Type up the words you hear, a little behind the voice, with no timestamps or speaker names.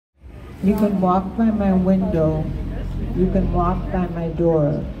You can walk by my window, you can walk by my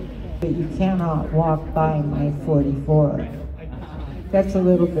door, but you cannot walk by my 44. That's a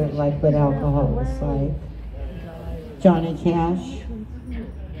little bit like what alcohol is like. Johnny Cash,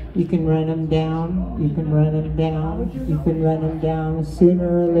 you can run him down, you can run him down, you can run him down.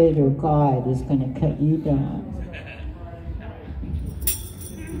 Sooner or later, God is going to cut you down.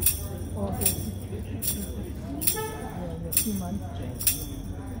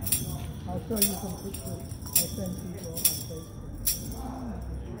 I'll show you some pictures. I send people on Facebook.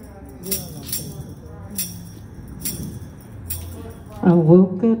 You're on Facebook. I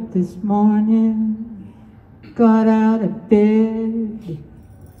woke up this morning, got out of bed,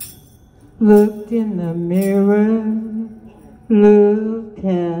 looked in the mirror, looked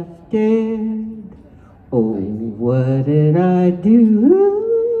half dead. Oh, what did I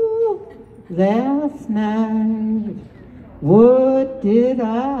do last night? What did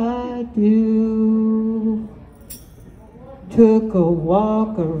I do? Took a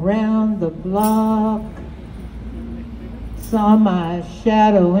walk around the block, saw my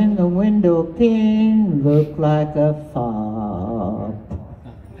shadow in the window pane, looked like a fop.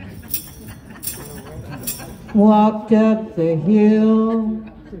 Walked up the hill,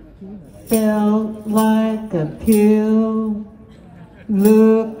 felt like a pill,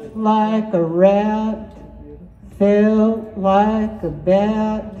 looked like a rat, felt like a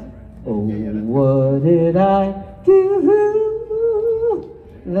bat. Oh, what did I do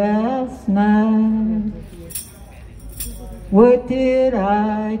last night? What did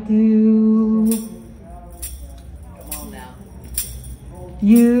I do?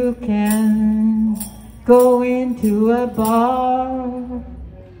 You can go into a bar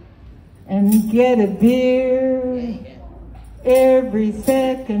and get a beer every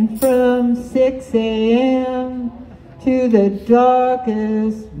second from 6 a.m. to the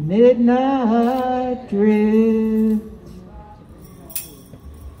darkest midnight drift.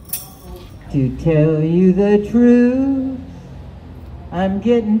 To tell you the truth, I'm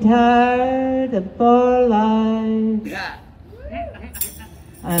getting tired of bar life.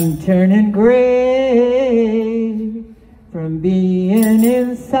 I'm turning gray from being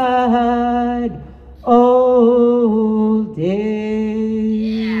inside all day.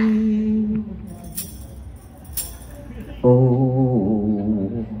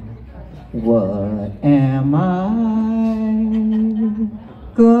 Oh, what am I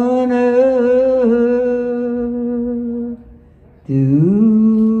gonna